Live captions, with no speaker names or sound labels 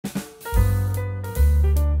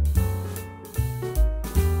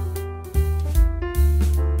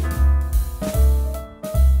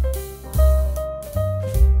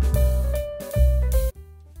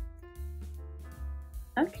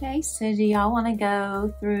So do y'all want to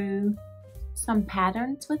go through some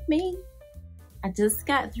patterns with me? I just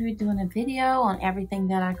got through doing a video on everything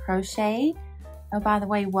that I crochet. Oh, by the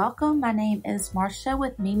way, welcome. My name is Marsha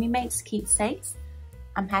with Mimi Makes Keepsakes.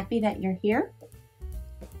 I'm happy that you're here.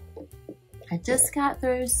 I just got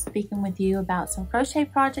through speaking with you about some crochet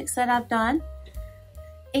projects that I've done.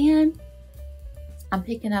 And I'm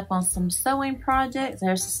picking up on some sewing projects.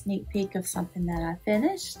 There's a sneak peek of something that I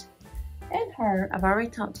finished. And her, I've already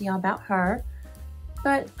talked to y'all about her.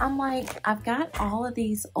 But I'm like, I've got all of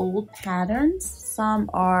these old patterns. Some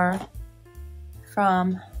are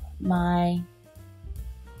from my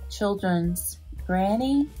children's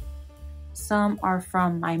granny. Some are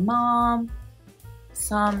from my mom.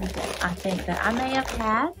 Some I think that I may have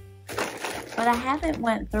had. But I haven't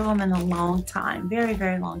went through them in a long time. Very,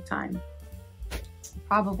 very long time.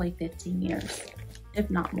 Probably 15 years, if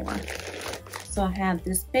not more. So I have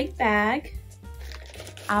this big bag.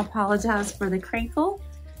 I apologize for the crinkle.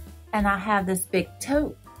 And I have this big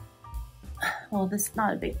tote. Well, this is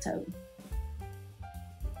not a big tote.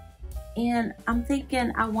 And I'm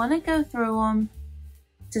thinking I want to go through them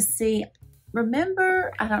to see.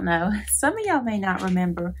 Remember, I don't know, some of y'all may not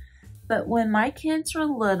remember, but when my kids were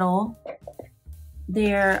little,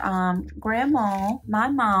 their grandma, my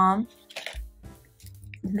mom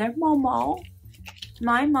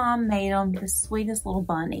made them the sweetest little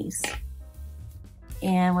bunnies.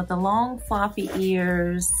 And with the long floppy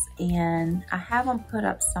ears, and I have them put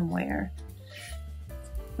up somewhere.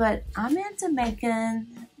 But I'm into making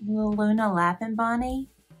the Luna Laughing Bunny.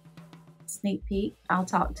 Sneak peek, I'll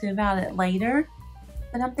talk to you about it later.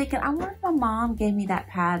 But I'm thinking, I wonder if my mom gave me that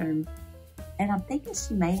pattern. And I'm thinking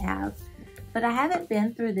she may have. But I haven't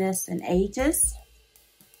been through this in ages.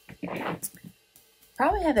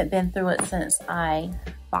 Probably haven't been through it since I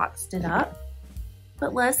boxed it up.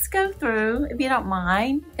 But let's go through, if you don't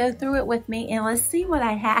mind, go through it with me and let's see what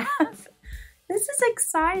I have. This is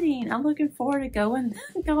exciting. I'm looking forward to going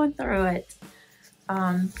through it.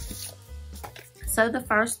 So the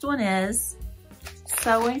first one is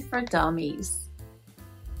Sewing for Dummies.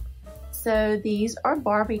 So these are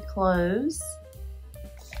Barbie clothes.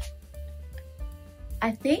 I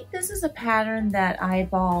think this is a pattern that I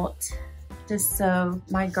bought to sew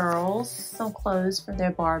my girls some clothes for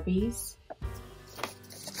their Barbies.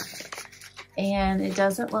 And it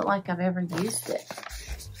doesn't look like I've ever used it.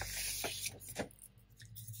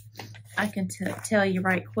 I can tell you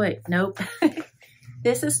right quick, nope.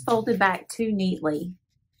 This is folded back too neatly.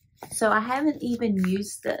 So I haven't even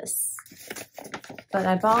used this. But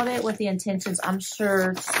I bought it with the intentions, I'm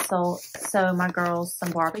sure, to sew my girls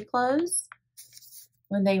some Barbie clothes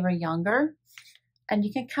when they were younger. And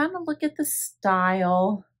you can kind of look at the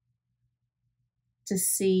style to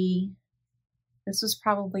see. This was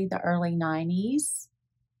probably the early 90s.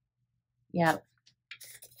 Yep.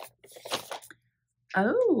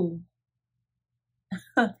 Oh.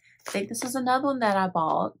 I think this is another one that I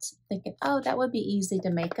bought. Thinking, oh, that would be easy to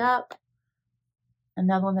make up.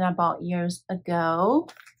 Another one that I bought years ago.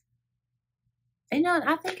 You know,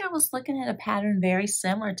 I think I was looking at a pattern very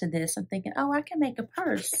similar to this. I'm thinking, oh, I can make a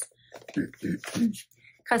purse.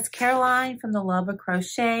 Because Caroline from the Love of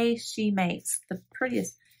Crochet, she makes the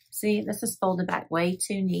prettiest. See, this is folded back way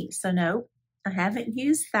too neat. So no, I haven't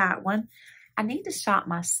used that one. I need to shop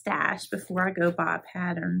my stash before I go buy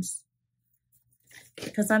patterns.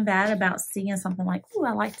 Because I'm bad about seeing something like, ooh,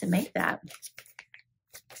 I like to make that.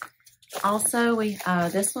 Also,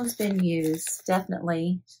 this one's been used,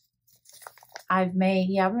 definitely. I've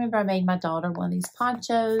made, I remember I made my daughter one of these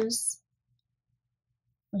ponchos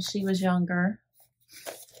when she was younger.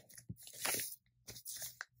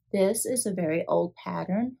 This is a very old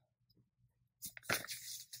pattern.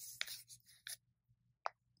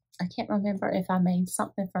 I can't remember if I made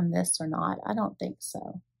something from this or not. I don't think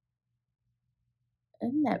so.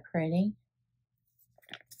 Isn't that pretty?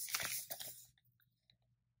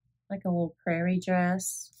 Like a little prairie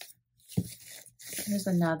dress. Here's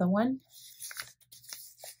another one.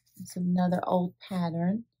 It's another old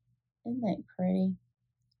pattern. Isn't that pretty?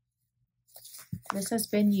 This has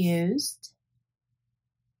been used.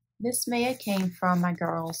 This may have came from my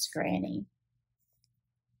girl's granny.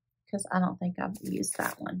 Because I don't think I've used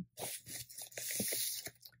that one.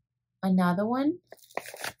 Another one.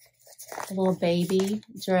 A little baby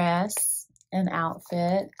dress and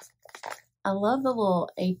outfit. I love the little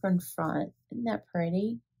apron front. Isn't that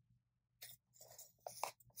pretty?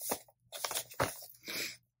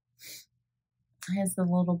 It has the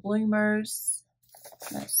little bloomers.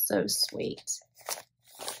 That's so sweet.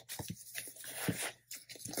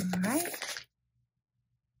 All right.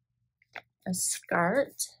 A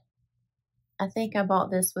skirt. I think I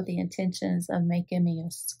bought this with the intentions of making me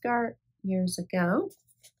a skirt years ago.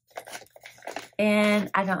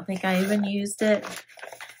 And I don't think I even used it.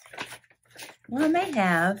 Well, I may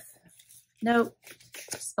have. Nope.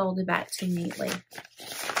 It's folded back too neatly.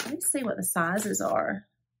 Let me see what the sizes are.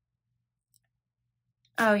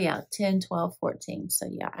 Oh yeah, 10, 12, 14. So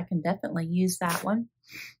yeah, I can definitely use that one.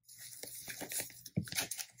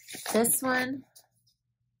 This one.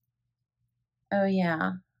 Oh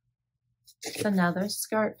yeah. It's another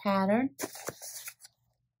skirt pattern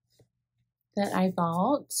that I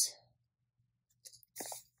bought.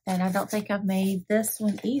 And I don't think I've made this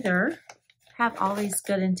one either. Have all these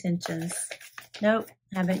good intentions. Nope,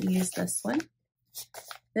 haven't used this one.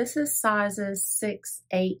 This is sizes 6,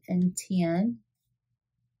 8, and 10.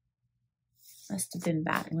 Must have been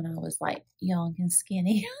back when I was like young and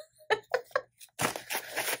skinny.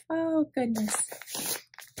 Oh goodness.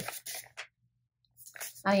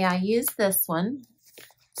 Oh yeah, I used this one.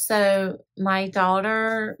 So my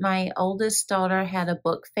daughter, my oldest daughter, had a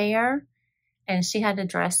book fair and she had to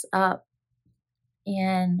dress up,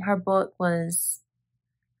 and her book was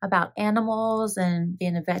about animals and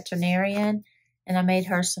being a veterinarian, and I made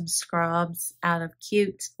her some scrubs out of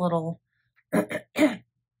cute little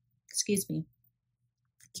excuse me,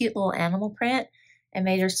 cute little animal print, and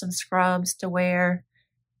made her some scrubs to wear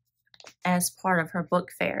as part of her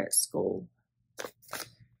book fair at school.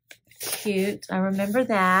 Cute. I remember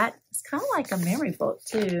that. It's kind of like a memory book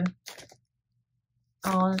too.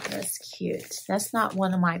 Oh, that's cute. That's not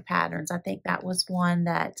one of my patterns. I think that was one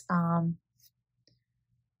that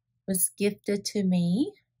was gifted to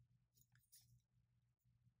me.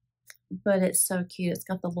 But it's so cute. It's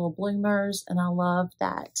got the little bloomers, and I love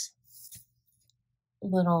that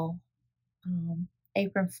little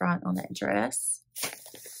apron front on that dress.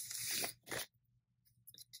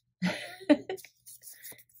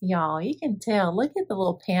 Y'all, you can tell. Look at the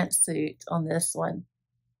little pantsuit on this one.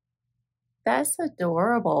 That's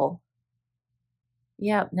adorable.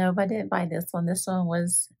 Yep, nope, I didn't buy this one. This one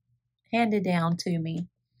was handed down to me.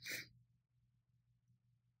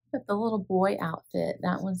 But the little boy outfit,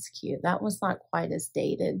 that one's cute. That one's not quite as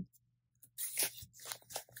dated.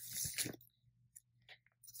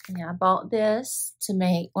 Yeah, I bought this to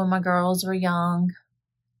make when my girls were young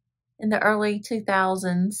in the early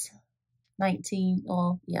 2000s.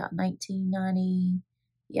 1990,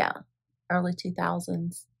 yeah, early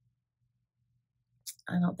 2000s.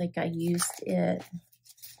 I don't think I used it.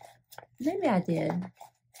 Maybe I did.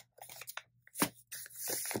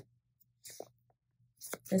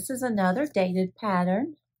 This is another dated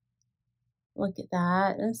pattern. Look at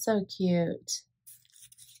that. It's so cute.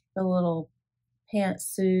 The little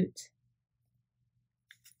pantsuit.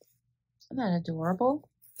 Isn't that adorable?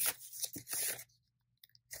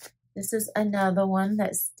 This is another one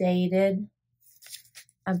that's dated.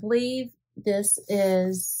 I believe this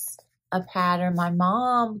is a pattern my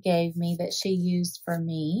mom gave me that she used for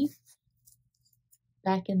me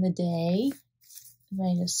back in the day.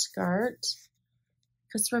 Made a skirt.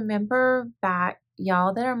 Because remember back,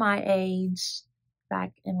 y'all that are my age,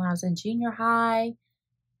 back when I was in junior high,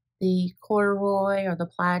 the corduroy or the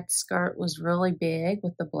plaid skirt was really big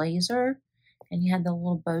with the blazer. And you had the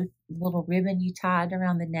little ribbon you tied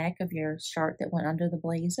around the neck of your shirt that went under the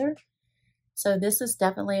blazer. So this is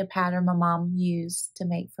definitely a pattern my mom used to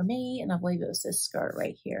make for me, and I believe it was this skirt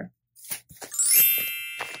right here.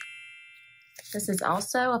 This is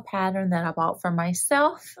also a pattern that I bought for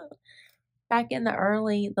myself back in the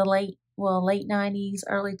late 90s,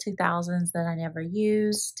 early 2000s that I never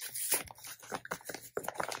used.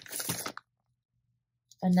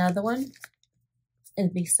 Another one.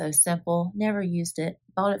 It'd be so simple. Never used it.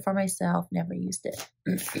 Bought it for myself. Never used it.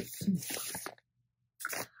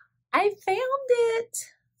 I found it.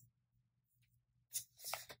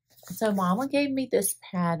 So Mama gave me this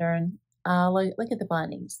pattern. Look at the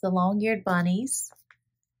bunnies. The long-eared bunnies.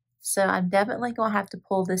 So I'm definitely going to have to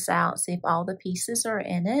pull this out, see if all the pieces are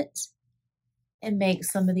in it, and make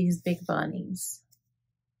some of these big bunnies.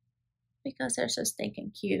 Because they're so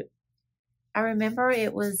stinking cute. I remember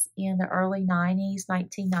it was in the early 90s,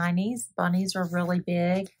 1990s. Bunnies were really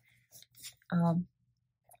big.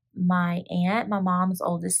 My aunt, my mom's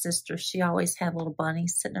oldest sister, she always had little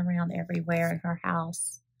bunnies sitting around everywhere in her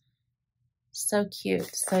house. So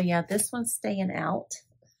cute. So yeah, this one's staying out.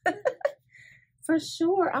 For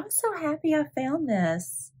sure. I'm so happy I found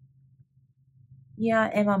this. Yeah,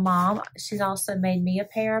 and my mom, she's also made me a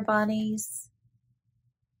pair of bunnies.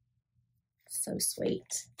 So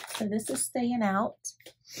sweet. So this is staying out.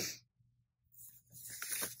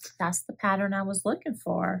 That's the pattern I was looking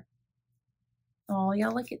for. Oh,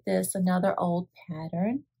 y'all look at this. Another old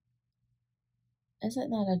pattern. Isn't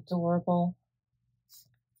that adorable?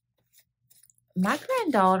 My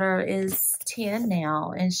granddaughter is 10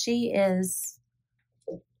 now, and she's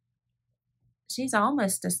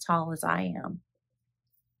almost as tall as I am.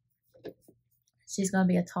 She's going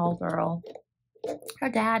to be a tall girl. Her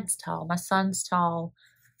dad's tall. My son's tall.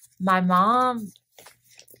 My mom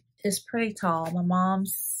is pretty tall.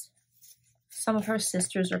 Some of her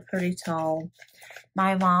sisters are pretty tall.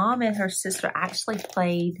 My mom and her sister actually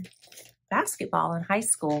played basketball in high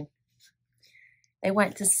school. They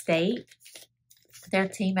went to state. Their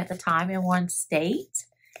team at the time and won state.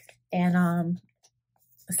 And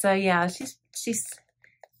so yeah,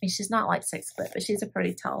 she's not like 6 foot, but she's a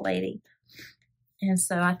pretty tall lady. And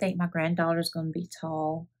so I think my granddaughter's going to be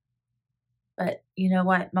tall. But you know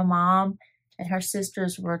what? My mom and her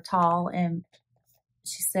sisters were tall, and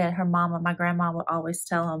she said my grandma would always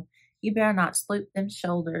tell them, you better not sloop them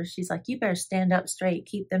shoulders. She's like, you better stand up straight,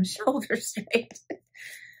 keep them shoulders straight.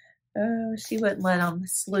 Oh, she wouldn't let them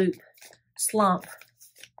slump.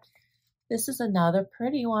 This is another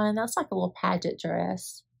pretty one. That's like a little pageant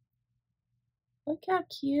dress. Look how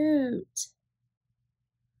cute.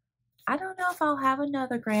 I don't know if I'll have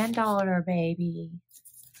another granddaughter, baby.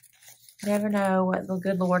 Never know what the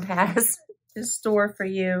good Lord has in store for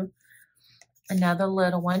you. Another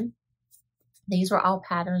little one. These were all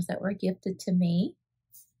patterns that were gifted to me.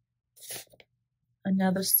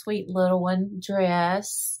 Another sweet little one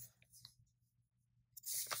dress.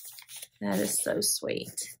 That is so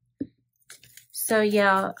sweet. So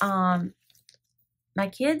yeah, my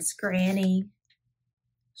kid's granny,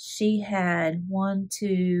 she had 1,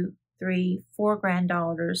 2, 3, 4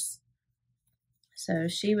 granddaughters. So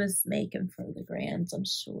she was making for the grands, I'm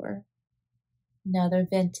sure. Another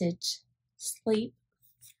vintage sleep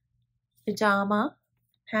pajama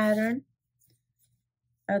pattern.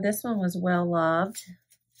 Oh, this one was well loved.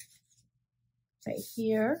 Right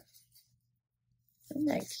here. Isn't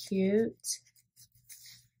that cute?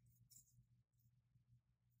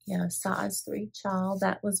 Yeah, size 3 child.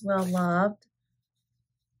 That was well loved.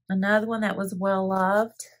 Another one that was well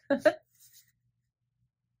loved.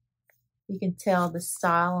 You can tell the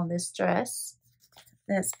style on this dress.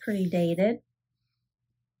 That's pretty dated.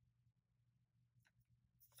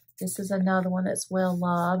 This is another one that's well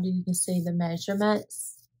loved. You can see the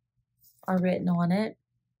measurements are written on it.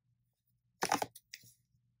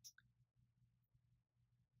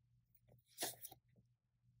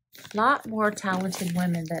 A lot more talented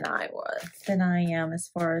women than I am as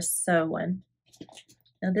far as sewing.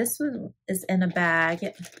 Now this one is in a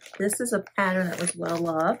bag. This is a pattern that was well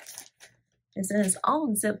loved. It's in its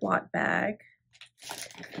own Ziploc bag.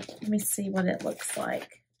 Let me see what it looks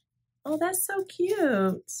like. Oh, that's so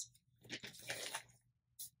cute.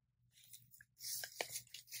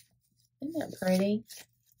 Isn't that pretty?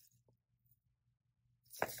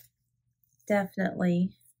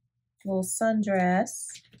 Definitely a little sundress.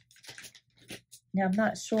 Now, I'm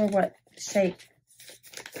not sure what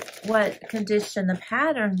condition the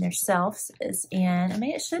pattern themselves is in. I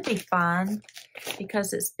mean, it should be fine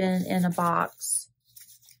because it's been in a box.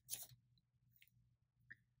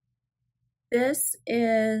 This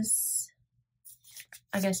is,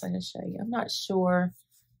 I guess I can show you. I'm not sure.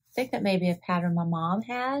 I think that may be a pattern my mom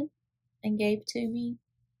had and gave to me.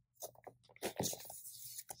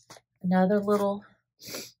 Another little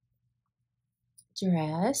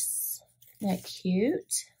dress. Isn't that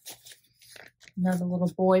cute? Another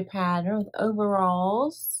little boy pattern with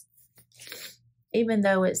overalls. Even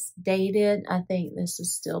though it's dated, I think this will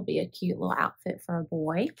still be a cute little outfit for a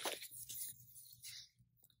boy.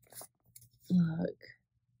 Look,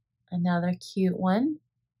 another cute one.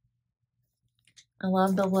 I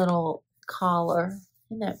love the little collar.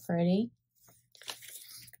 Isn't that pretty?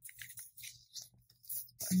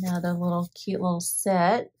 Another little cute little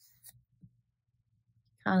set.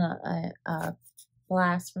 Kind of a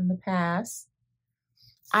blast from the past.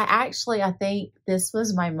 I think this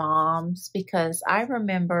was my mom's because I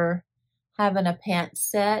remember having a pant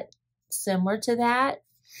set similar to that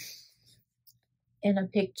in a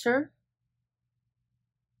picture.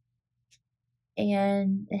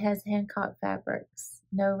 And it has Hancock fabrics.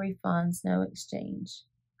 No refunds, no exchange.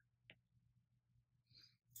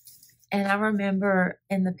 And I remember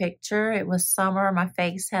in the picture, it was summer. My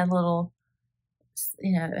face had little,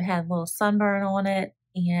 it had a little sunburn on it.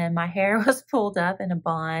 And my hair was pulled up in a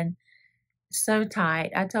bun, so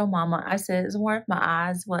tight. I told Mama, I said, it's more if my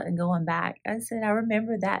eyes wasn't going back. I said, I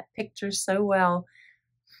remember that picture so well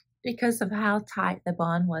because of how tight the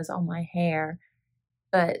bun was on my hair.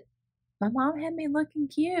 But my mom had me looking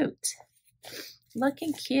cute.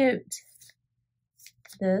 Looking cute.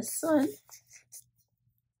 This one.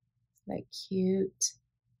 that cute?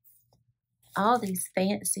 All these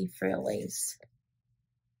fancy frillies.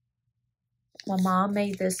 My mom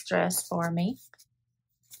made this dress for me.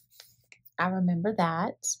 I remember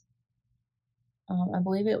that. I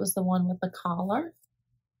believe it was the one with the collar.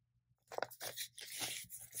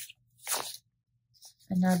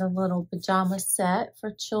 Another little pajama set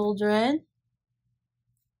for children.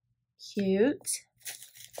 Cute.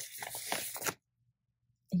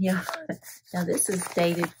 Yeah, now this is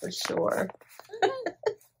dated for sure.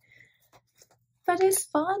 But it's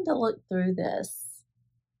fun to look through this.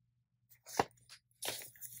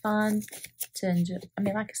 Fun to enjoy. I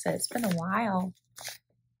mean, like I said, it's been a while.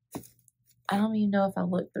 I don't even know if I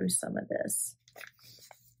looked through some of this.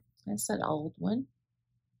 That's an old one.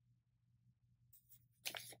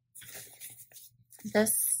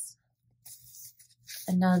 This,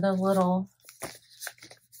 another little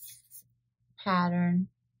pattern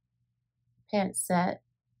pant set,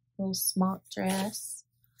 little smock dress,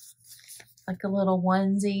 like a little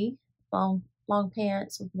onesie, long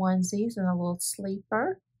pants with onesies and a little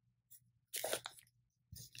sleeper.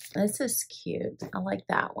 This is cute. I like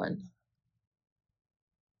that one.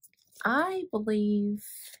 I believe,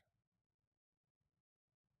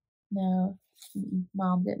 no,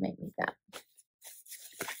 Mom didn't make me that.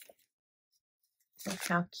 Look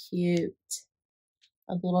how cute.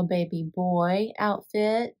 A little baby boy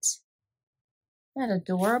outfit. Isn't that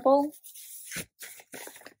adorable?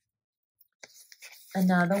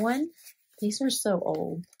 Another one. These are so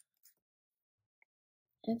old.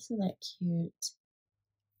 Isn't that cute?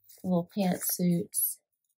 The little pantsuits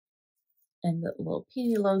and the little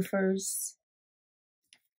penny loafers.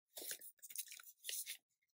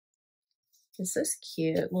 This is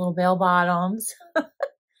cute. Little bell bottoms.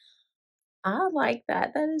 I like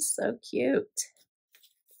that. That is so cute.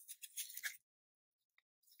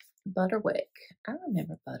 Butterwick. I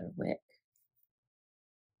remember Butterwick.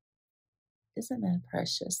 Isn't that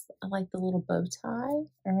precious? I like the little bow tie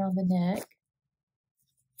around the neck.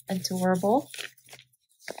 Adorable.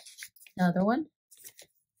 Another one.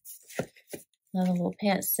 Another little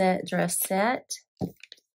pant set, dress set.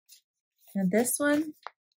 And this one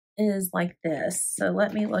is like this. So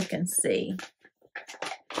let me look and see.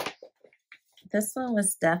 This one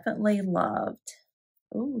was definitely loved.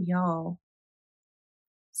 Oh, y'all.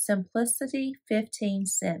 Simplicity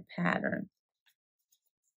 15-cent pattern.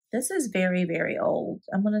 This is very, very old.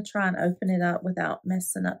 I'm going to try and open it up without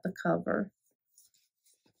messing up the cover.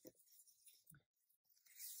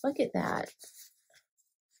 Look at that.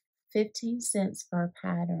 15 cents for a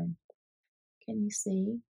pattern. Can you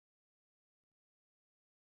see?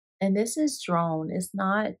 And this is drawn. It's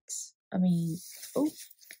not, I mean, oh.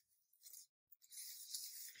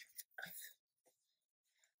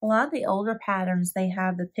 A lot of the older patterns, they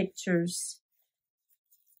have the pictures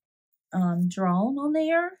drawn on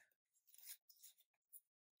there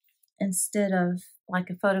instead of like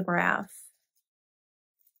a photograph.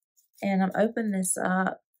 And I'm opening this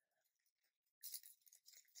up.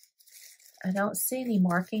 I don't see any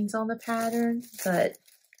markings on the pattern, but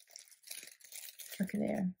look at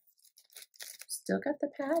there. Still got the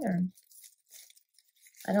pattern.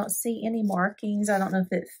 I don't see any markings. I don't know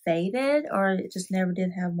if it faded or it just never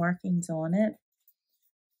did have markings on it.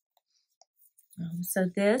 So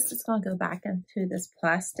this is going to go back into this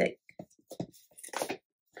plastic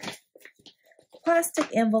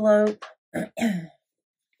envelope.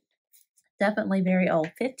 Definitely very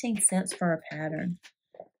old. 15 cents for a pattern.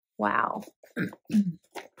 Wow.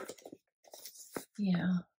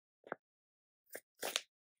 Yeah.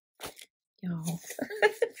 Y'all.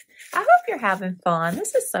 I hope you're having fun.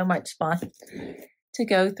 This is so much fun to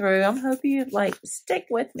go through. I'm hoping you like stick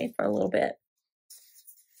with me for a little bit.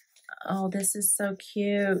 Oh, this is so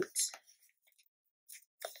cute.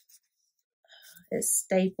 It's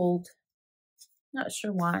stapled. Not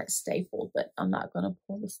sure why it's stapled, but I'm not going to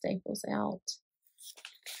pull the staples out.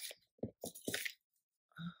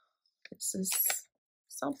 This is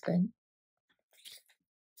something.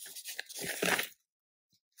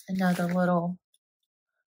 Another little,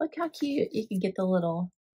 look how cute. You can get the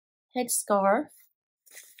little headscarf.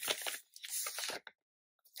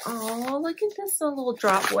 Oh, look at this little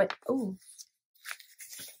drop weight. Oh,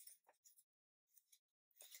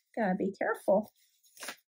 gotta be careful.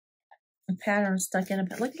 The pattern stuck in a,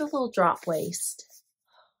 look at the little drop waist.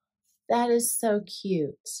 That is so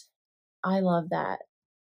cute. I love that.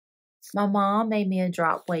 My mom made me a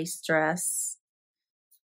drop waist dress.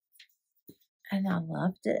 And I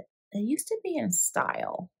loved it. It used to be in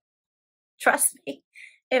style. Trust me,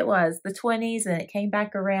 it was the 20s and it came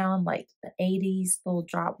back around like the 80s, little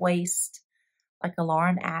drop waist, like a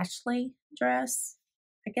Lauren Ashley dress.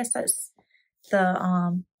 I guess that's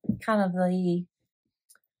the kind of the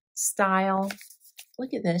style.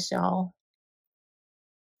 Look at this, y'all.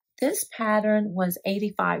 This pattern was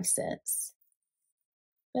 85 cents.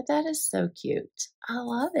 But that is so cute. I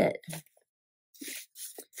love it.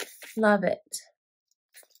 Love it.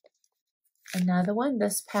 Another one,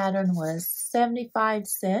 this pattern was 75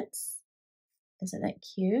 cents. Isn't that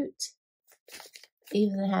cute?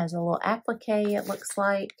 Even has a little applique, it looks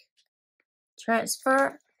like.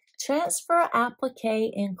 Transfer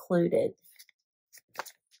applique included.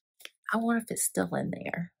 I wonder if it's still in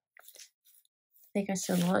there. I think I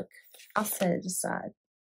should look. I'll set it aside.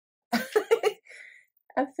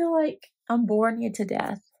 I feel like I'm boring you to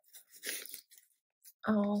death.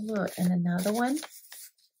 Oh, look, and another one.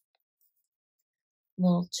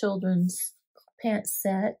 Little children's pants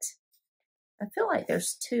set. I feel like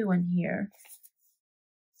there's two in here.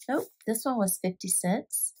 Nope, this one was 50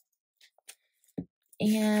 cents.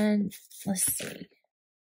 And let's see.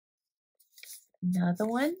 Another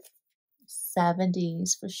one,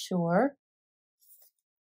 70s for sure.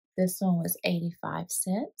 This one was 85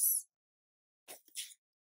 cents.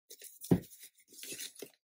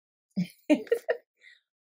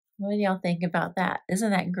 What do y'all think about that?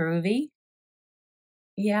 Isn't that groovy?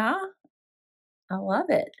 Yeah, I love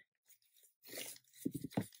it.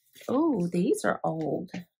 Oh, these are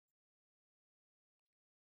old.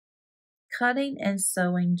 Cutting and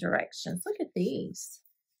sewing directions. Look at these.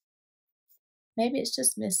 Maybe it's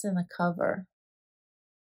just missing the cover.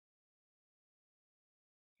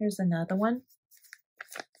 Here's another one.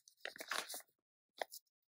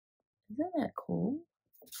 Isn't that cool?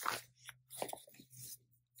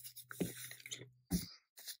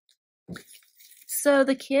 So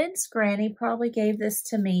the kids' granny probably gave this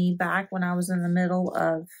to me back when I was in the middle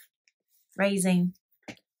of raising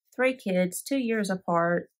 3 kids, 2 years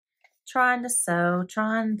apart, trying to sew,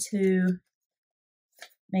 trying to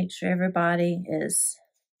make sure everybody is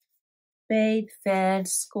bathed, fed,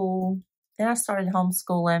 school. Then I started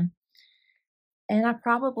homeschooling, and I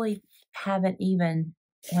probably haven't even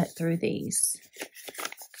went through these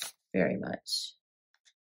very much.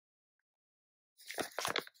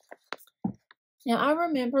 Now, I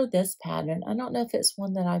remember this pattern. I don't know if it's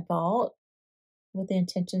one that I bought with the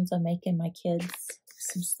intentions of making my kids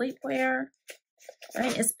some sleepwear. I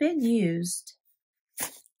mean, it's been used.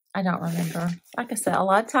 I don't remember. Like I said, a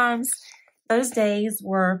lot of times those days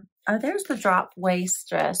were, oh, there's the drop waist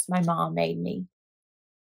dress my mom made me.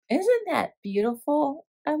 Isn't that beautiful?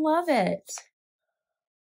 I love it.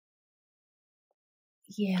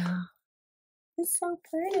 Yeah, it's so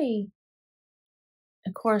pretty.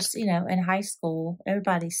 Of course, you know, in high school,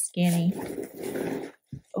 everybody's skinny.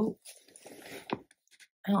 Oh,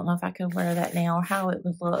 I don't know if I could wear that now or how it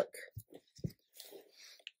would look.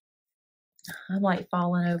 I'm like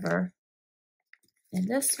falling over. And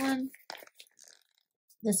this one,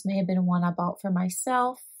 this may have been one I bought for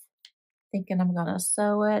myself, thinking I'm going to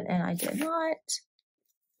sew it, and I did not.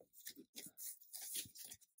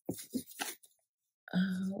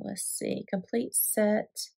 Oh, let's see. Complete set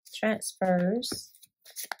transfers.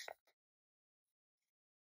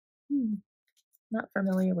 Not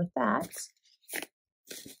familiar with that.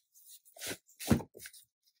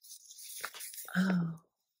 Oh,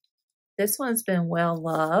 this one's been well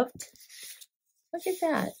loved. Look at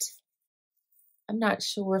that. I'm not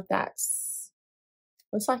sure if that's,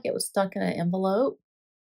 looks like it was stuck in an envelope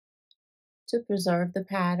to preserve the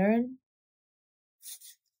pattern.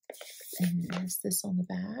 And there's this on the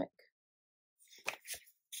back.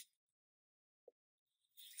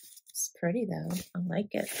 It's pretty though. I like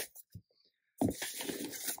it.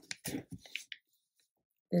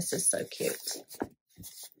 This is so cute.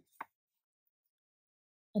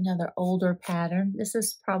 Another older pattern. This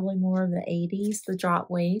is probably more of the 80s, the drop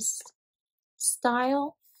waist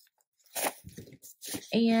style.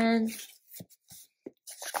 And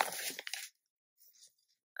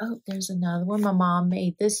oh, there's another one. My mom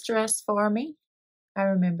made this dress for me. I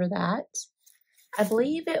remember that. I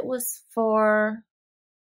believe it was for,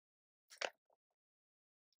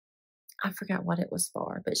 I forgot what it was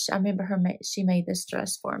for, but I remember she made this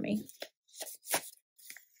dress for me.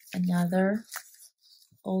 Another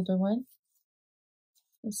older one.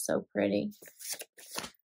 It's so pretty.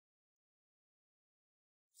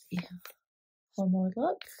 Yeah. One more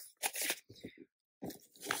look.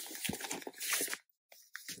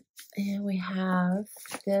 And we have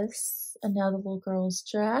this, another little girl's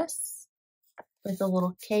dress with a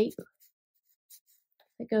little cape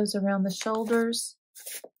that goes around the shoulders.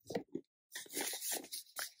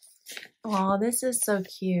 Oh, this is so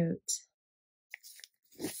cute.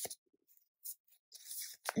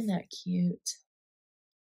 Isn't that cute?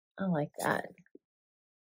 I like that.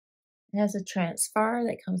 It has a transfer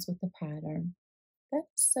that comes with the pattern. That's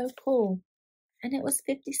so cool. And it was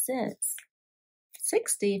 50 cents.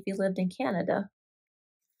 60 if you lived in Canada.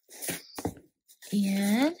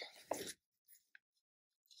 And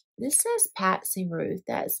this says Patsy Ruth.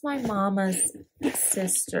 That's my mama's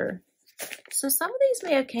sister. So some of these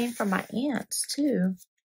may have came from my aunts too.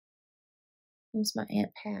 It was my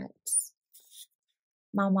Aunt Pat's.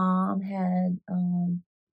 My mom had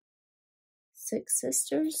 6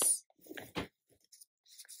 sisters.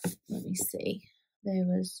 Let me see. There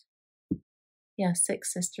was,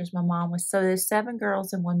 6 sisters. My mom was. So there's 7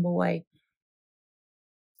 girls and 1 boy.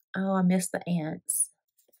 Oh, I miss the aunts.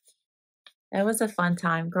 That was a fun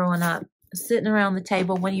time growing up, sitting around the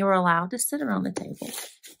table when you were allowed to sit around the table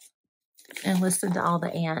and listen to all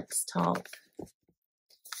the aunts talk.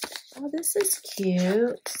 Oh, this is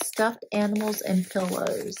cute. Stuffed animals and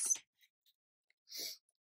pillows.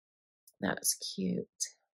 That's cute.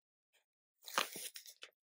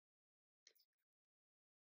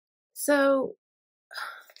 So,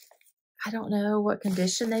 I don't know what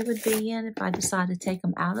condition they would be in if I decide to take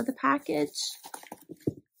them out of the package.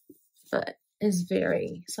 But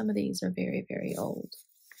some of these are very, very old.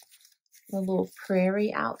 A little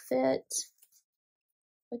prairie outfit.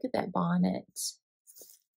 Look at that bonnet.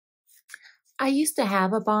 I used to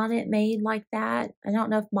have a bonnet made like that. I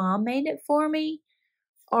don't know if Mom made it for me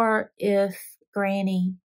or if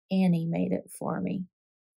Granny Annie made it for me.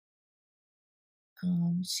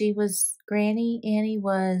 Granny Annie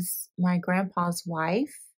was my grandpa's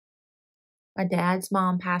wife. My dad's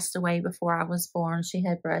mom passed away before I was born. She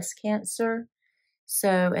had breast cancer.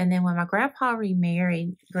 And then when my grandpa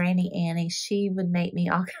remarried Granny Annie, she would make me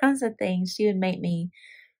all kinds of things. She would,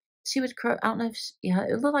 I don't know if,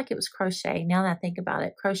 it looked like it was crochet. Now that I think about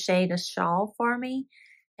it, crocheted a shawl for me.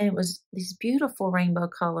 And it was these beautiful rainbow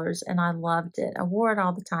colors. And I loved it. I wore it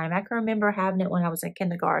all the time. I can remember having it when I was in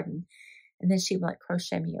kindergarten. And then she would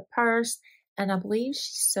crochet me a purse. And I believe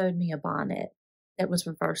she sewed me a bonnet that was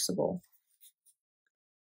reversible.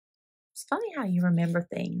 It's funny how you remember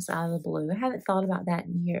things out of the blue. I haven't thought about that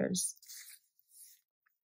in years.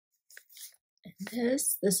 And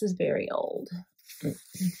this is very old.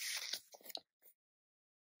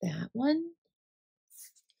 That one.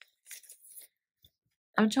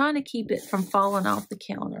 I'm trying to keep it from falling off the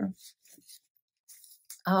counter.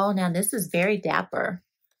 Oh, now this is very dapper.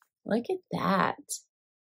 Look at that.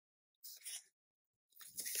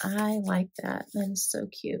 I like that. That is so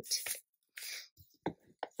cute.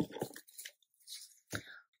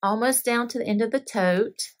 Almost down to the end of the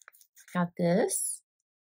tote. Got this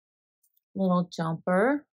little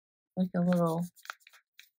jumper. Like a little,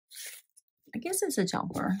 I guess it's a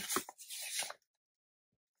jumper.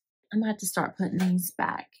 I'm going to have to start putting these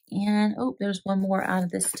back. And, oh, there's one more out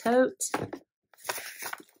of this tote.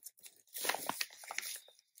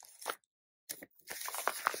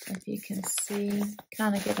 If you can see,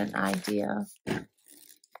 kind of get an idea.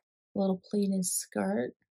 Little pleated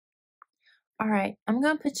skirt. All right, I'm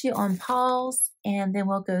going to put you on pause, and then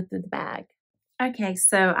we'll go through the bag. Okay,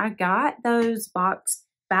 so I got those boxed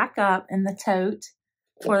back up in the tote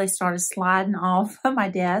before they started sliding off of my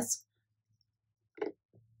desk.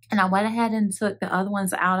 And I went ahead and took the other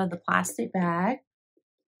ones out of the plastic bag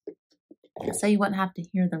so you wouldn't have to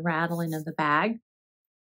hear the rattling of the bag.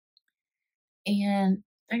 And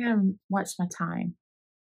I gotta watch my time.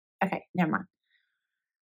 Okay, never mind.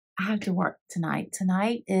 I have to work tonight.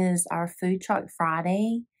 Tonight is our food truck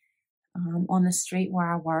Friday on the street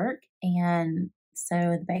where I work. And so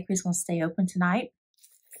the bakery's going to stay open tonight.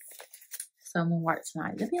 So I'm going to work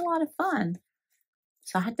tonight. It'll be a lot of fun.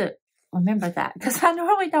 So I have to remember that because I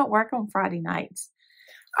normally don't work on Friday nights.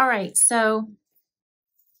 All right, so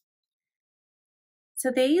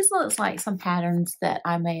these looks like some patterns that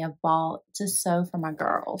I may have bought to sew for my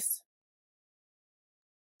girls.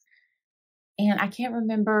 And I can't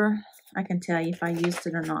remember, I can tell you if I used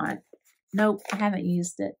it or not. Nope, I haven't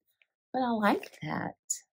used it, but I like that.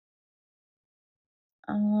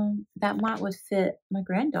 That would fit my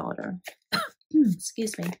granddaughter.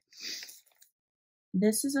 Excuse me.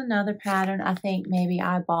 This is another pattern I think maybe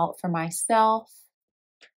I bought for myself.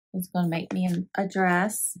 It's going to make me a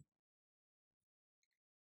dress.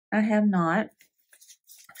 I have not.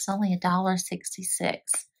 It's only $1.66.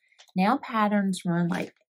 Now patterns run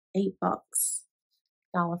like $8,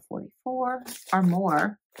 $1.44 or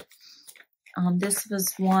more. This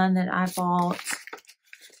was one that I bought.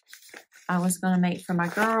 I was going to make for my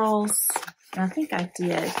girls. And I think I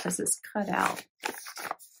did because it's cut out.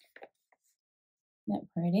 Isn't that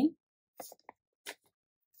pretty?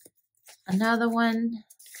 Another one.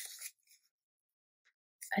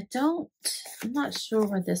 I'm not sure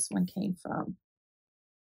where this one came from,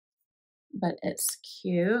 but it's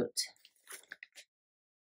cute.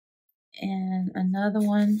 And another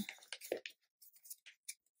one,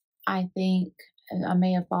 I think I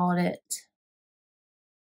may have bought it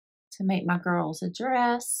to make my girls a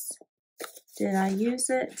dress. Did I use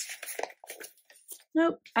it?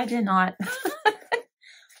 Nope, I did not.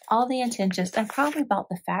 All the intentions. I probably bought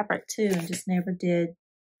the fabric too and just never did.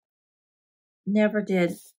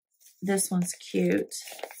 This one's cute.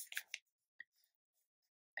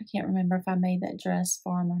 I can't remember if I made that dress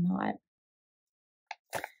for them or not.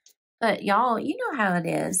 But y'all, you know how it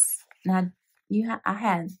is. Now, I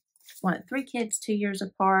had 3 kids 2 years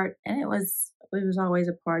apart, and it was always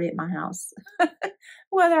a party at my house,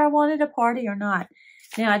 whether I wanted a party or not.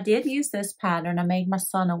 Now, I did use this pattern. I made my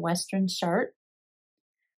son a Western shirt.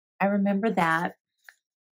 I remember that.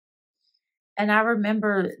 And I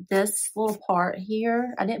remember this little part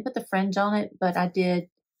here. I didn't put the fringe on it, but I did.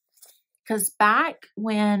 Because back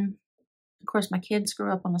when, of course, my kids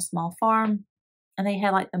grew up on a small farm, and they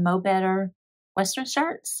had like the Mo Better Western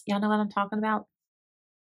shirts. Y'all know what I'm talking about?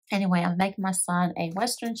 Anyway, I'm making my son a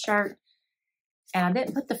Western shirt. And I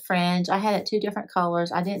didn't put the fringe. I had it 2 different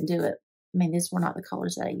colors. I didn't do it. I mean, these were not the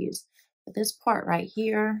colors that I used. But this part right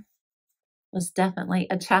here was definitely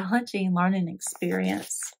a challenging learning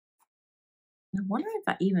experience. I wonder if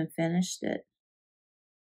I even finished it.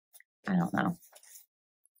 I don't know.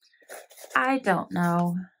 I don't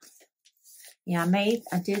know. Yeah,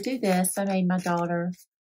 I did do this. I made my daughter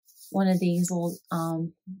one of these little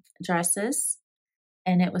dresses.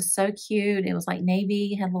 And it was so cute. It was like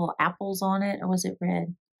navy, had little apples on it. Or was it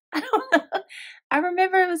red? I don't know. I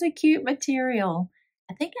remember it was a cute material.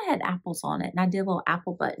 I think I had apples on it. And I did little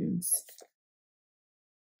apple buttons.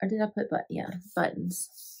 Or did I put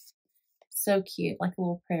buttons. So cute. Like a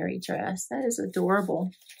little prairie dress. That is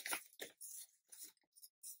adorable.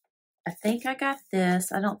 I think I got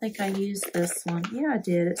this. I don't think I used this one. Yeah, I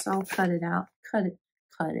did. It's all cutted out. Cutted.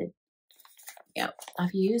 Yep.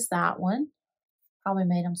 I've used that one. Probably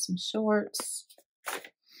made them some shorts.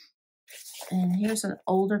 And here's an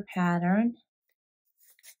older pattern.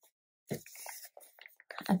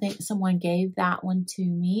 I think someone gave that one to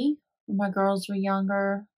me when my girls were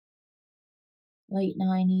younger. Late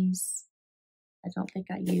 90s. I don't think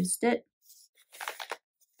I used it.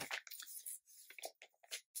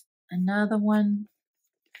 Another one.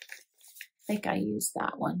 I think I used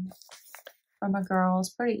that one for my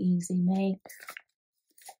girls. Pretty easy make.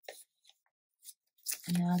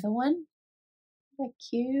 Another one. Isn't that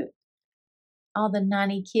cute? All the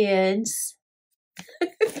 90 kids.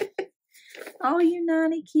 All you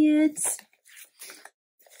 90 kids.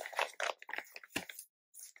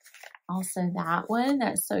 Also that one.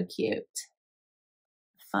 That's so cute.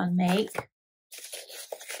 Fun make.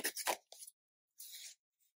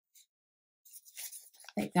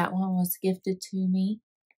 I think that one was gifted to me.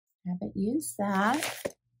 Haven't used that.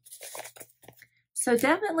 So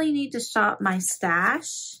definitely need to shop my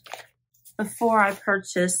stash before I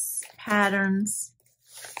purchase patterns.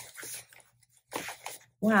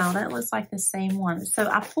 Wow, that looks like the same one. So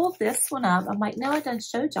I pulled this one up. I'm like, no, I done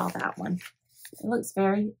showed y'all that one. It looks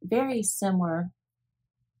very, very similar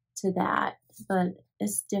to that, but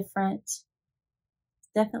it's different.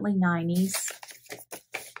 Definitely 90s.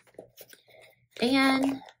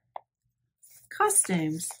 And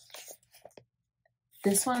costumes.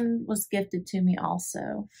 This one was gifted to me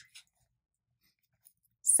also.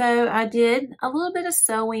 So I did a little bit of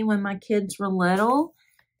sewing when my kids were little.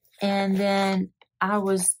 And then I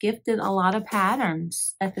was gifted a lot of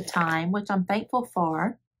patterns at the time, which I'm thankful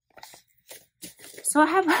for. So I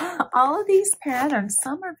have all of these patterns.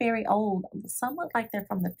 Some are very old. Some look like they're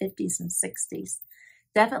from the 50s and 60s.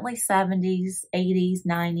 Definitely 70s, 80s,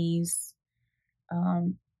 90s.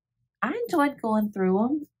 I enjoyed going through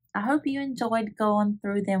them. I hope you enjoyed going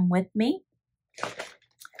through them with me.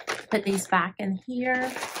 Put these back in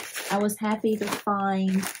here. I was happy to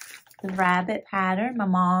find the rabbit pattern. My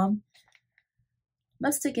mom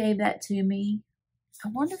must have gave that to me. I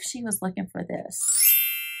wonder if she was looking for this.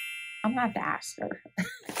 I'm going to have to ask her.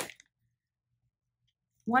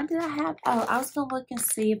 What did I have? Oh, I was going to look and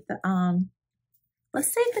see if the,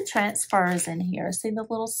 let's see if the transfer is in here. See the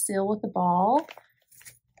little seal with the ball?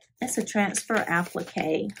 It's a transfer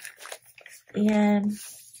applique. And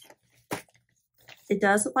it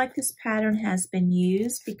does look like this pattern has been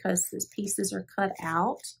used because these pieces are cut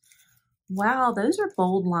out. Wow, those are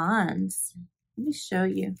bold lines. Let me show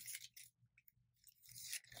you.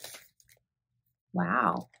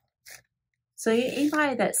 Wow. So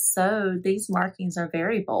anybody that sewed, these markings are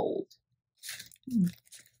very bold.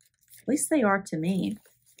 At least they are to me.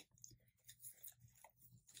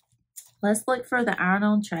 Let's look for the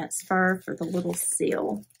iron-on transfer for the little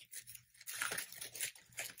seal.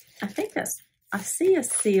 I think I see a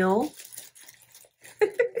seal.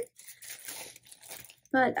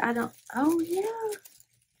 But I don't, oh yeah.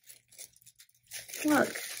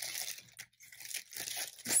 Look.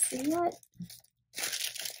 See it?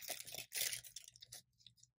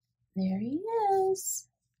 There he is.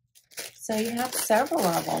 So you have several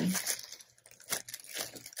of them.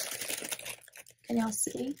 Can y'all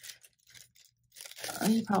see? Oh,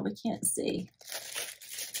 you probably can't see.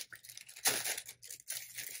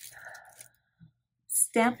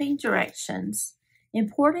 Stamping directions.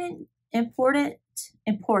 Important.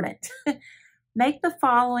 Make the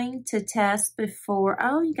following to test before.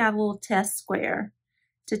 Oh, you got a little test square.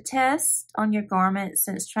 To test on your garment,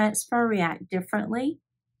 since transfer react differently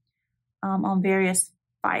on various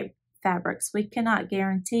fabrics, we cannot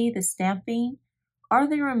guarantee the stamping or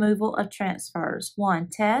the removal of transfers. 1.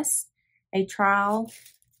 Test a trial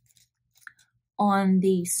on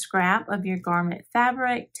the scrap of your garment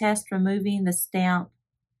fabric. Test removing the stamp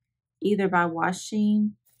either by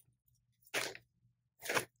washing.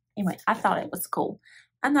 Anyway, I thought it was cool.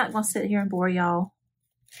 I'm not going to sit here and bore y'all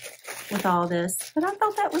with all this, but I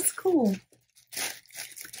thought that was cool.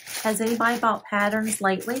 Has anybody bought patterns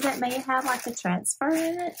lately that may have like a transfer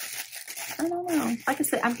in it? I don't know. Like I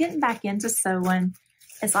said, I'm getting back into sewing.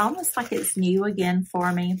 It's almost like it's new again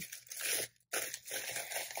for me.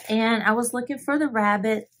 And I was looking for the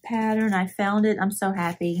rabbit pattern. I found it. I'm so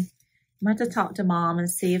happy. I'm going to talk to Mom and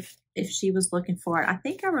see if she was looking for it. I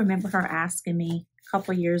think I remember her asking me a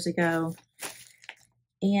couple years ago.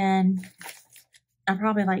 And I'm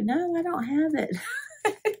probably like, no, I don't have it.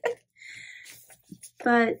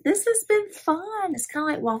 But this has been fun. It's kind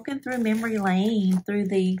of like walking through memory lane through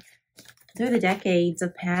the decades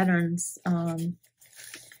of patterns.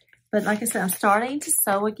 But like I said, I'm starting to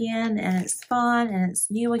sew again, and it's fun and it's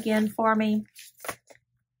new again for me.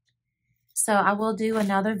 So I will do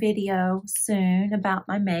another video soon about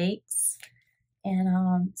my makes.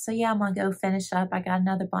 And so yeah, I'm gonna go finish up. I got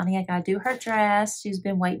another bunny. I gotta do her dress. She's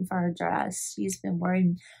been waiting for her dress. She's been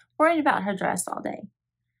worrying about her dress all day.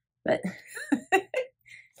 But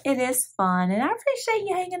it is fun, and I appreciate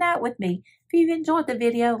you hanging out with me. If you've enjoyed the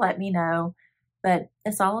video, let me know. But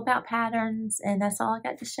it's all about patterns, and that's all I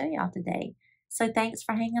got to show y'all today. So thanks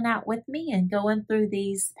for hanging out with me and going through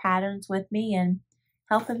these patterns with me and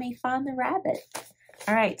helping me find the rabbit.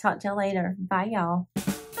 All right, talk to y'all later. Bye, y'all.